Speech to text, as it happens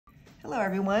Hello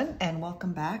everyone, and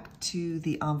welcome back to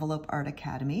the Envelope Art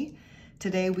Academy.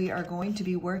 Today we are going to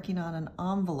be working on an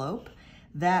envelope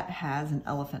that has an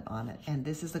elephant on it, and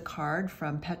this is a card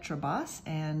from Petra Boase,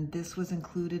 and this was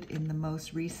included in the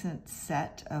most recent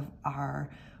set of our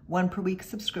 1 per week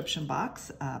subscription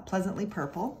box, Pleasantly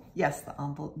Purple. Yes,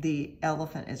 the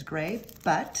elephant is gray,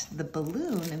 but the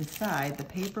balloon inside, the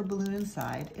paper balloon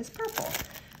inside, is purple.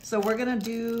 So we're gonna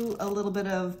do a little bit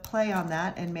of play on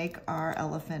that and make our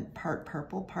elephant part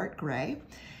purple, part gray.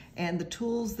 And the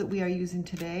tools that we are using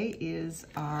today is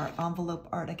our Envelope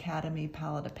Art Academy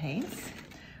palette of paints.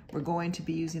 We're going to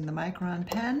be using the Micron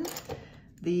Pen,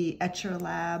 the Etchr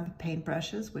Lab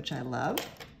paintbrushes, which I love.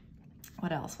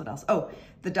 What else? Oh,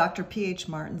 the Dr. P.H.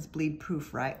 Martin's Bleed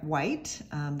Proof White.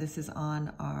 This is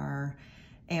on our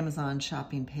Amazon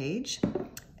shopping page.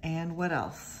 And what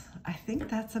else? I think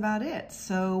that's about it.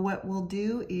 So what we'll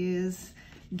do is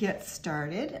get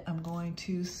started. I'm going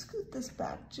to scoot this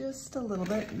back just a little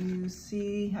bit. You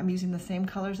see, I'm using the same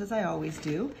colors as I always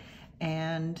do.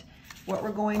 And what we're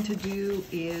going to do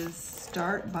is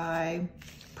start by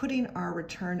putting our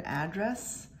return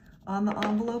address on the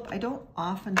envelope. I don't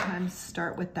oftentimes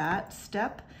start with that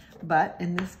step, but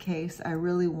in this case, I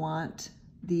really want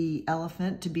the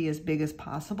elephant to be as big as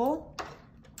possible.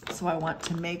 So I want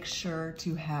to make sure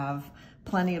to have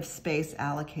plenty of space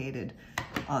allocated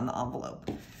on the envelope.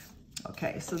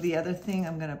 Okay, so the other thing,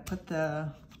 I'm gonna put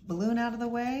the balloon out of the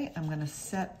way. I'm gonna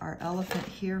set our elephant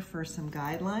here for some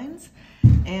guidelines.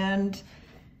 And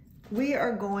we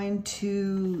are going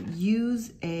to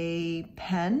use a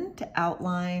pen to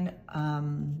outline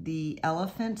the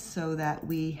elephant so that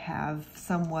we have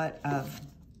somewhat of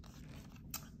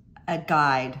a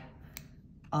guide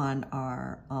on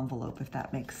our envelope, if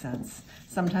that makes sense.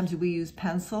 Sometimes we use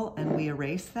pencil and we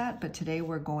erase that, but today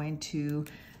we're going to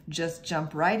just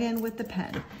jump right in with the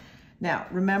pen. Now,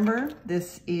 remember,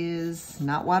 this is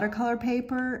not watercolor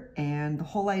paper, and the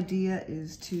whole idea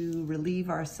is to relieve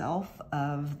ourselves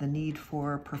of the need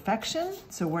for perfection,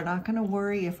 so we're not gonna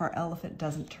worry if our elephant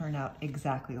doesn't turn out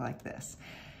exactly like this.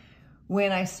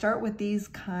 When I start with these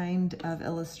kind of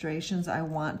illustrations, I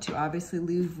want to obviously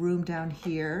leave room down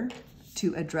here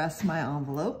to address my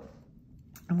envelope.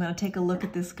 I'm gonna take a look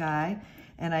at this guy,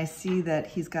 and I see that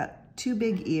he's got 2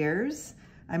 big ears.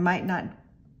 I might not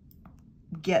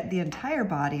get the entire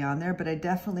body on there, but I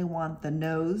definitely want the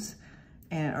nose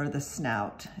or the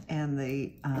snout and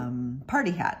the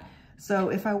party hat. So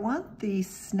if I want the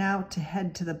snout to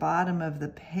head to the bottom of the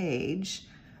page,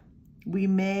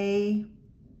 maybe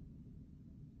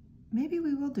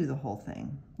we will do the whole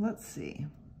thing. Let's see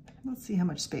how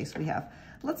much space we have.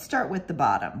 Let's start with the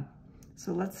bottom.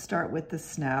 So let's start with the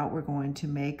snout. We're going to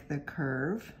make the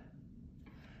curve.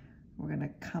 We're gonna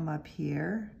come up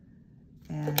here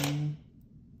and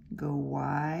go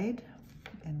wide,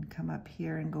 and come up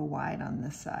here and go wide on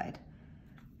this side.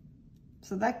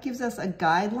 So that gives us a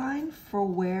guideline for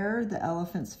where the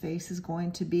elephant's face is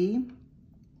going to be.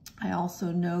 I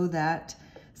also know that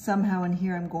somehow in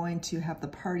here I'm going to have the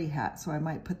party hat, so I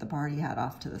might put the party hat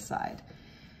off to the side.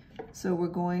 So we're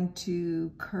going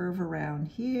to curve around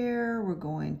here. We're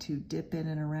going to dip in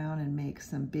and around and make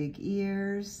some big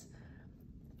ears.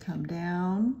 Come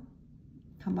down,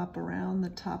 come up around the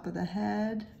top of the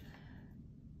head.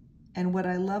 And what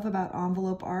I love about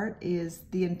envelope art is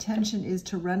the intention is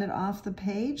to run it off the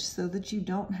page so that you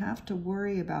don't have to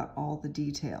worry about all the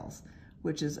details,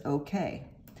 which is okay.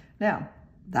 Now,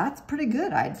 that's pretty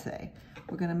good, I'd say.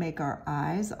 We're gonna make our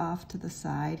eyes off to the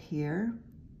side here.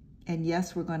 And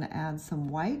yes, we're going to add some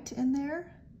white in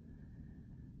there.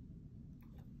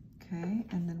 Okay,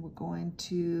 and then we're going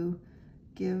to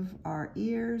give our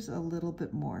ears a little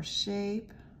bit more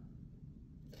shape.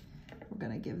 We're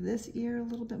going to give this ear a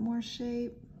little bit more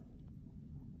shape.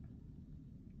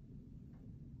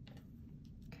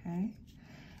 Okay,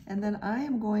 and then I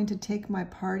am going to take my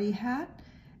party hat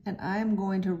and I am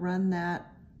going to run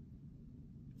that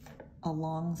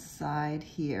alongside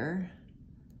here.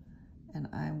 And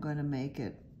I'm going to make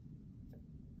it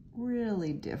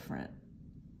really different.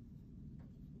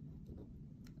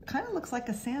 Kind of looks like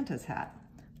a Santa's hat,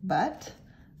 but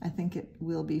I think it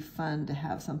will be fun to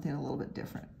have something a little bit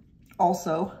different.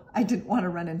 Also, I didn't want to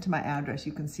run into my address.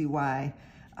 You can see why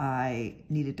I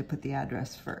needed to put the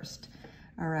address first.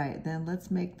 All right, then let's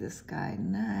make this guy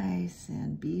nice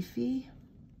and beefy.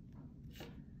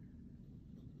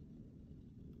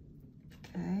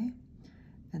 Okay.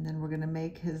 And then we're gonna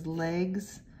make his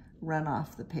legs run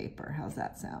off the paper. How's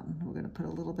that sound? We're gonna put a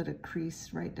little bit of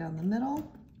crease right down the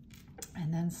middle.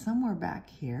 And then somewhere back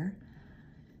here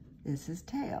is his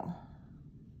tail.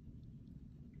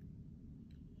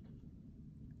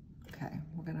 Okay,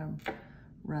 we're gonna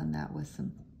run that with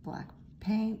some black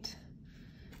paint.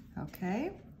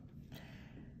 Okay.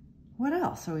 What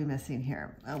else are we missing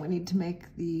here? We need to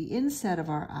make the inset of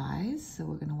our eyes, so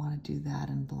we're gonna wanna do that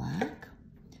in black.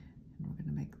 And we're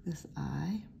gonna make this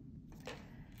eye.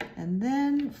 And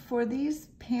then for these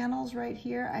panels right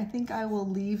here, I think I will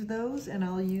leave those and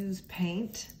I'll use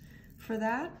paint for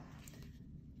that.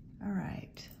 All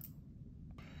right.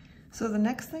 So the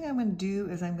next thing I'm going to do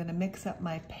is I'm going to mix up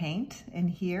my paint in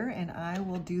here, and I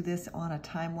will do this on a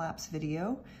time-lapse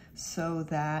video so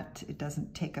that it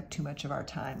doesn't take up too much of our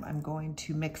time. I'm going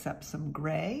to mix up some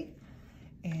gray,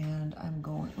 and I'm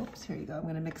going, oops, here you go. I'm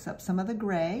going to mix up some of the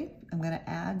gray. I'm going to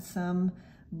add some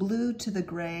blue to the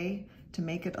gray to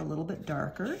make it a little bit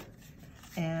darker.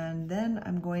 And then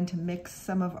I'm going to mix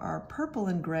some of our purple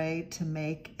and gray to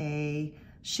make a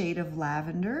shade of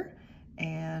lavender.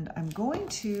 And I'm going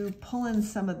to pull in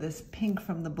some of this pink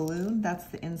from the balloon. That's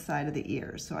the inside of the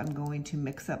ear. So I'm going to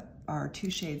mix up our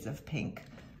 2 shades of pink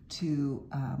to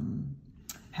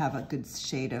have a good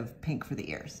shade of pink for the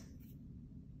ears.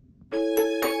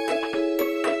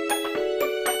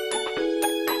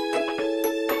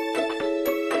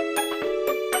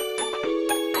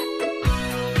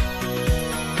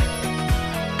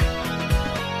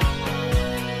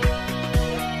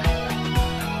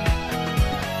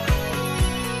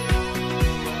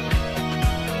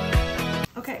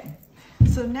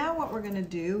 So now what we're gonna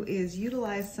do is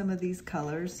utilize some of these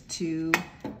colors to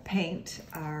paint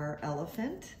our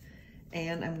elephant.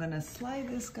 And I'm gonna slide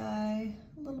this guy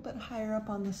a little bit higher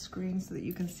up on the screen so that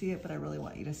you can see it, but I really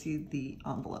want you to see the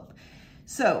envelope.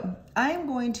 So I'm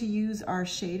going to use our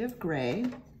shade of gray,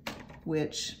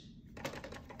 which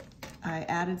I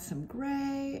added some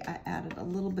gray, I added a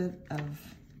little bit of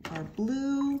our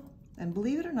blue, and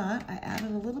believe it or not, I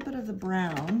added a little bit of the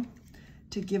brown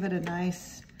to give it a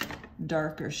nice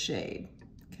darker shade.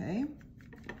 Okay,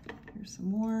 here's some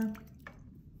more.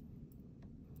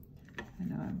 I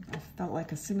know I felt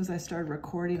like as soon as I started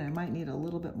recording, I might need a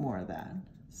little bit more of that.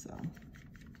 So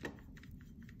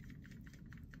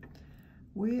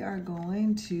we are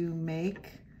going to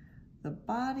make the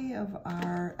body of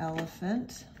our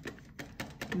elephant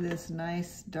this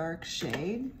nice dark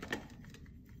shade.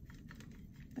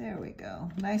 There we go,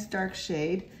 nice dark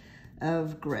shade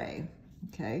of gray.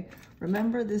 Okay,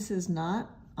 remember this is not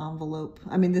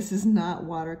this is not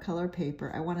watercolor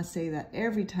paper. I want to say that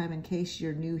every time in case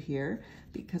you're new here,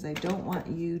 because I don't want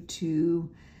you to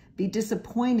be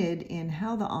disappointed in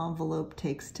how the envelope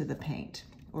takes to the paint,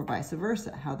 or vice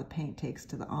versa, how the paint takes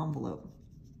to the envelope.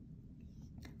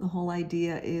 The whole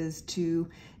idea is to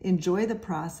enjoy the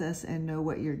process and know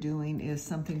what you're doing is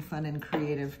something fun and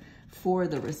creative for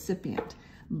the recipient.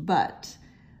 But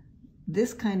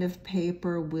this kind of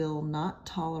paper will not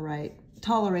tolerate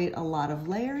a lot of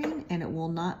layering, and it will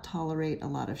not tolerate a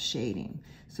lot of shading.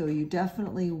 So you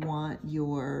definitely want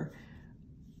your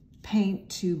paint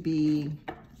to be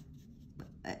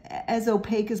as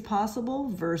opaque as possible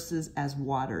versus as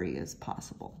watery as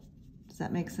possible. Does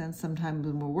that make sense? Sometimes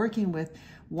when we're working with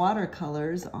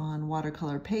watercolors on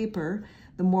watercolor paper,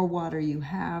 the more water you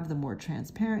have, the more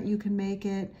transparent you can make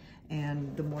it,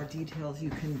 and the more details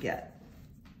you can get.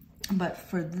 But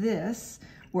for this,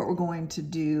 what we're going to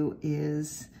do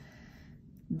is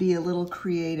be a little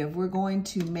creative. We're going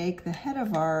to make the head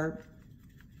of our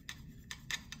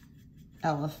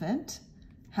elephant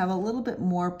have a little bit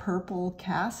more purple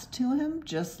cast to him,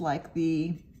 just like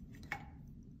the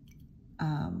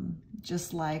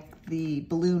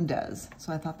balloon does.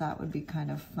 So I thought that would be kind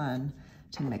of fun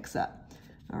to mix up.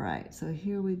 All right, so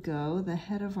here we go. The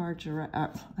head of our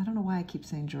giraffe, I don't know why I keep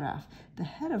saying giraffe. The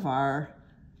head of our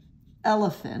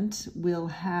elephant will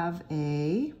have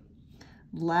a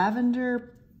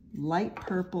lavender, light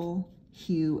purple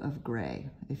hue of gray,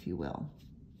 if you will.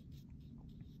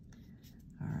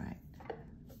 All right.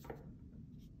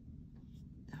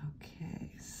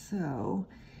 Okay, so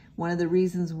one of the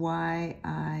reasons why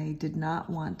I did not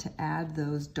want to add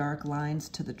those dark lines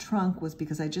to the trunk was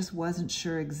because I just wasn't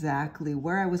sure exactly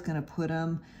where I was going to put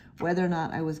them, whether or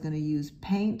not I was going to use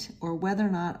paint or whether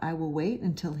or not I will wait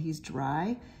until he's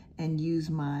dry and use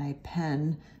my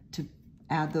pen to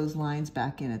add those lines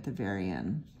back in at the very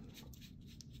end.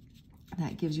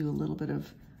 That gives you a little bit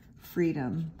of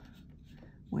freedom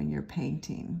when you're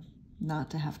painting,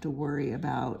 not to have to worry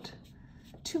about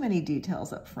too many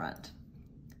details up front.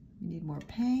 You need more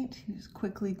paint. You just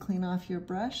quickly clean off your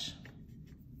brush.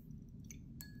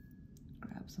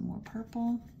 Grab some more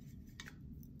purple.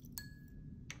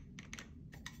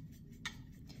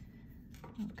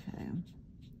 Okay.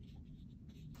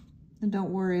 And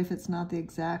don't worry if it's not the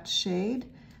exact shade.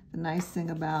 The nice thing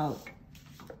about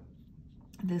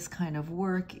this kind of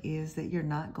work is that you're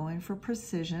not going for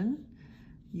precision.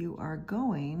 You are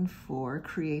going for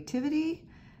creativity,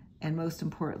 and most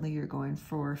importantly, you're going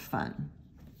for fun.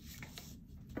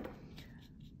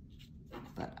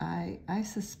 But I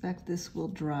suspect this will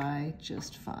dry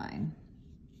just fine.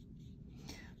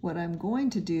 What I'm going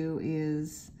to do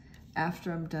is,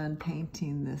 after I'm done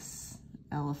painting this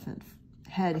elephant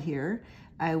head here,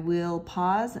 I will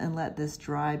pause and let this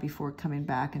dry before coming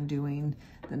back and doing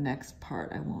the next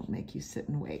part. I won't make you sit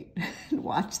and wait and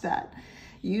watch that.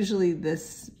 Usually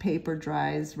this paper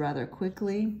dries rather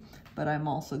quickly, but I'm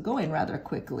also going rather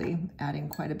quickly, adding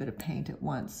quite a bit of paint at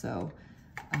once. So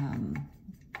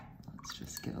let's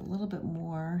just get a little bit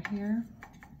more here.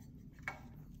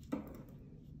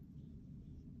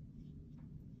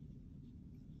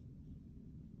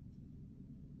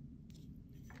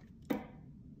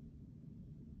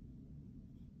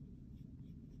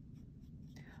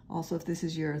 Also, if this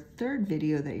is your third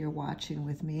video that you're watching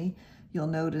with me, you'll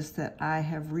notice that I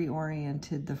have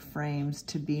reoriented the frames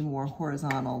to be more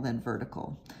horizontal than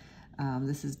vertical.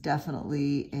 This is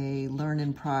definitely a learn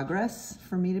in progress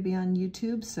for me to be on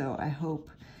YouTube, so I hope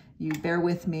you bear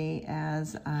with me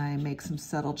as I make some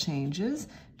subtle changes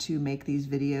to make these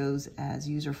videos as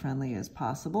user-friendly as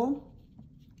possible.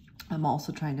 I'm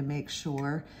also trying to make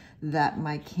sure that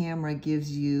my camera gives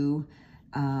you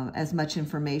as much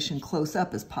information close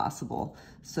up as possible.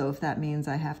 So if that means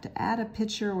I have to add a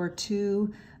picture or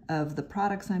two of the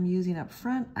products I'm using up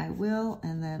front, I will,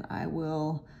 and then I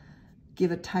will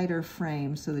give a tighter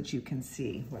frame so that you can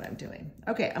see what I'm doing.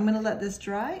 Okay, I'm gonna let this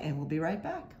dry and we'll be right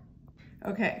back.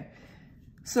 Okay,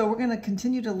 so we're gonna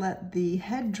continue to let the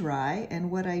head dry, and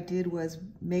what I did was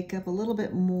make up a little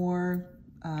bit more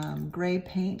gray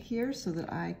paint here so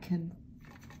that I can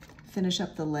finish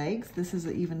up the legs. This is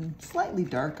an even slightly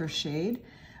darker shade.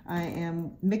 I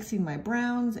am mixing my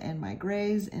browns and my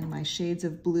grays and my shades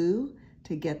of blue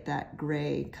to get that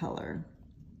gray color.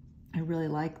 I really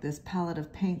like this palette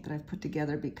of paint that I've put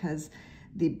together because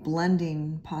the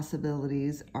blending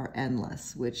possibilities are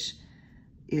endless, which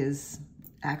is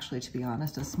actually, to be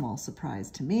honest, a small surprise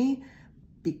to me,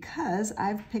 because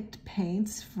I've picked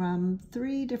paints from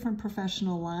 3 different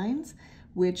professional lines,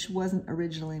 which wasn't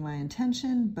originally my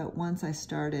intention, but once I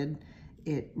started,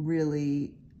 it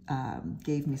really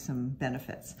gave me some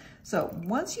benefits. So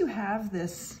once you have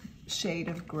this shade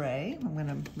of gray, I'm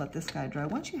gonna let this guy dry.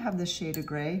 Once you have this shade of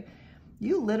gray,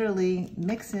 you literally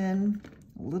mix in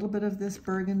a little bit of this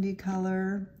burgundy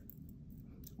color,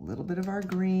 a little bit of our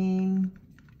green,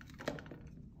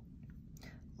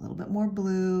 a little bit more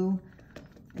blue,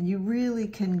 and you really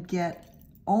can get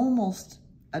almost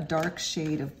a dark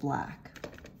shade of black.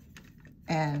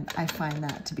 And I find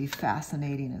that to be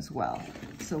fascinating as well.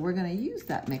 So we're gonna use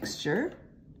that mixture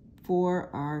for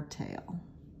our tail.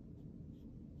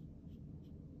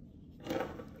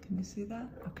 Can you see that?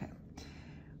 Okay.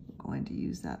 We're going to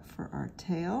use that for our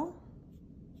tail.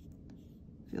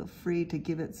 Feel free to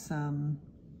give it some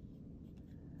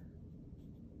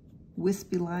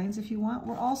wispy lines if you want.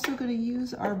 We're also gonna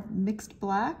use our mixed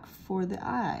black for the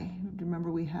eye.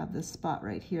 Remember, we have this spot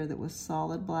right here that was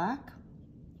solid black.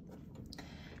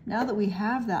 Now that we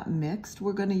have that mixed,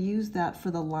 we're gonna use that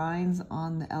for the lines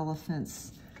on the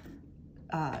elephant's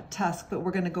tusk, but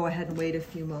we're gonna go ahead and wait a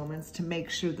few moments to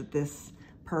make sure that this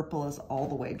purple is all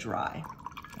the way dry,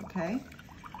 okay?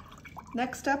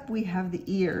 Next up, we have the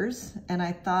ears, and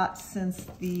I thought since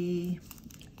the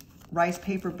rice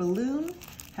paper balloon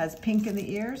has pink in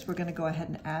the ears, we're gonna go ahead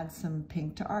and add some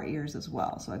pink to our ears as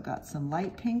well. So I've got some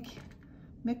light pink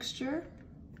mixture.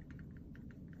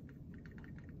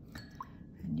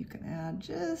 And you can add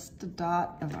just a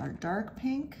dot of our dark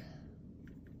pink.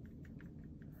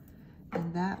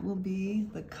 And that will be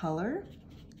the color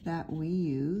that we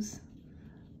use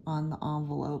on the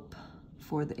envelope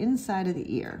for the inside of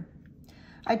the ear.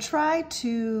 I try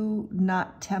to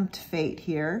not tempt fate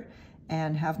here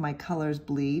and have my colors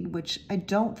bleed, which I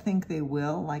don't think they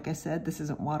will. Like I said, this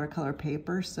isn't watercolor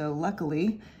paper, so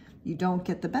luckily you don't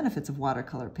get the benefits of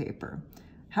watercolor paper.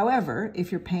 However,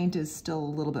 if your paint is still a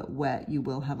little bit wet, you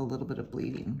will have a little bit of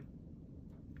bleeding.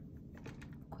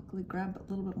 Quickly grab a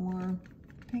little bit more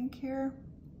pink here.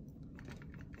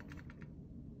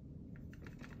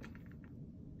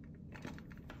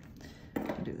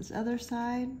 Do this other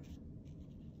side.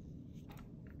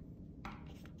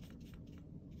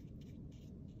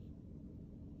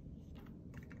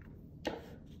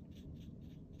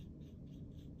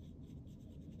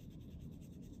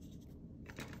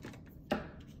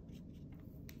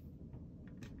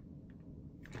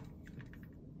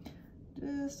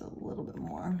 Just a little bit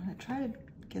more. I try to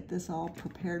get this all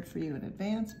prepared for you in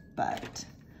advance, but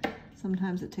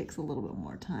Sometimes it takes a little bit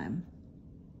more time.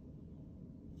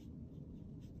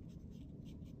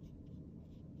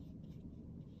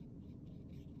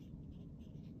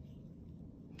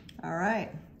 All right,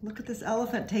 look at this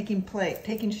elephant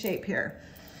taking shape here.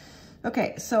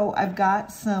 Okay, so I've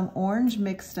got some orange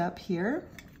mixed up here.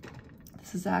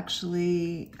 This is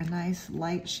actually a nice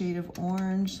light shade of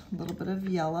orange, a little bit of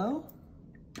yellow.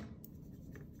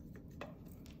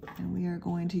 And we are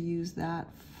going to use that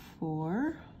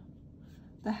for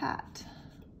the hat.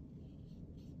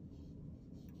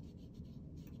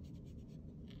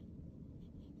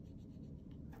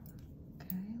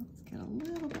 Okay, let's get a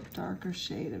little bit darker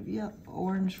shade of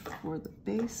orange for the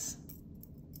base.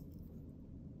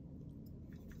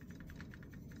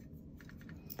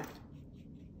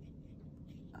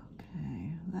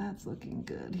 Okay, that's looking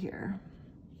good here.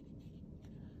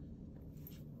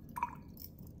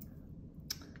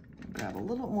 Grab a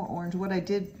little more orange. What I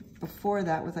did before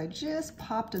that was I just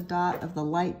popped a dot of the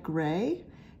light gray,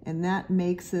 and that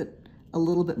makes it a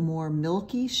little bit more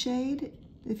milky shade,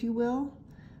 if you will.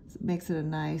 So it makes it a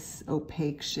nice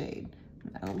opaque shade.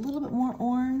 Add a little bit more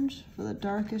orange for the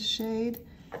darkest shade,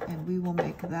 and we will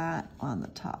make that on the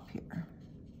top here.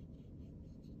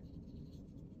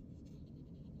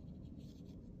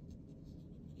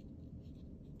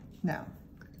 Now,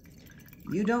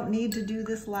 you don't need to do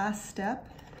this last step.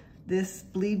 This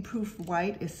bleed-proof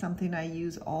white is something I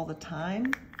use all the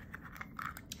time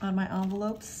on my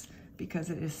envelopes because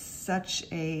it is such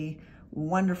a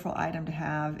wonderful item to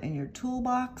have in your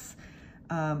toolbox.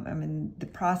 I'm in the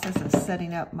process of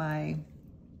setting up my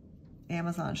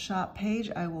Amazon shop page.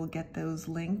 I will get those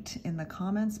linked in the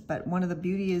comments, but one of the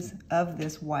beauties of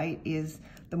this white is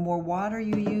the more water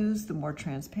you use, the more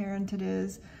transparent it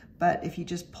is. But if you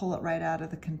just pull it right out of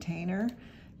the container,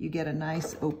 you get a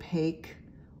nice opaque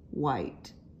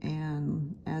white.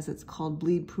 And as it's called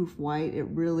bleed-proof white, it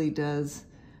really does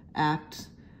act,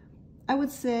 I would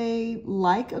say,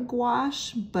 like a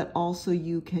gouache, but also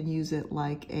you can use it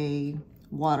like a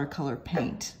watercolor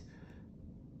paint.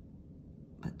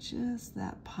 But just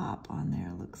that pop on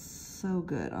there looks so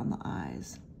good on the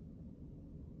eyes.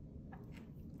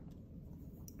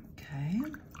 Okay.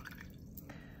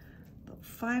 The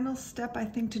final step I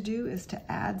think to do is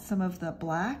to add some of the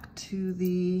black to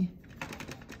the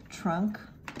trunk.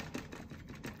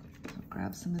 So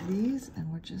grab some of these,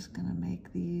 and we're just gonna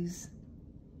make these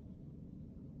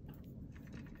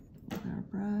with our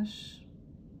brush.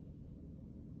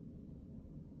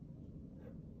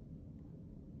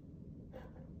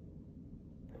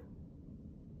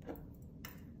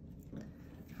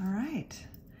 All right,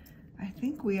 I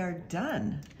think we are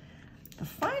done. The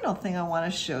final thing I want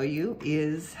to show you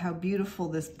is how beautiful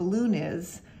this balloon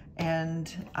is,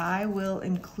 and I will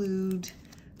include,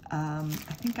 I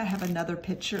think I have another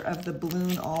picture of the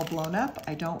balloon all blown up.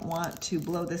 I don't want to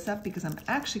blow this up because I'm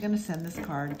actually going to send this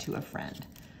card to a friend.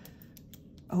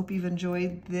 I hope you've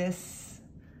enjoyed this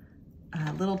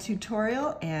little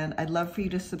tutorial, and I'd love for you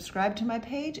to subscribe to my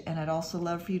page, and I'd also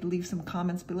love for you to leave some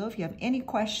comments below if you have any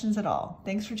questions at all.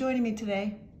 Thanks for joining me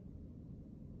today.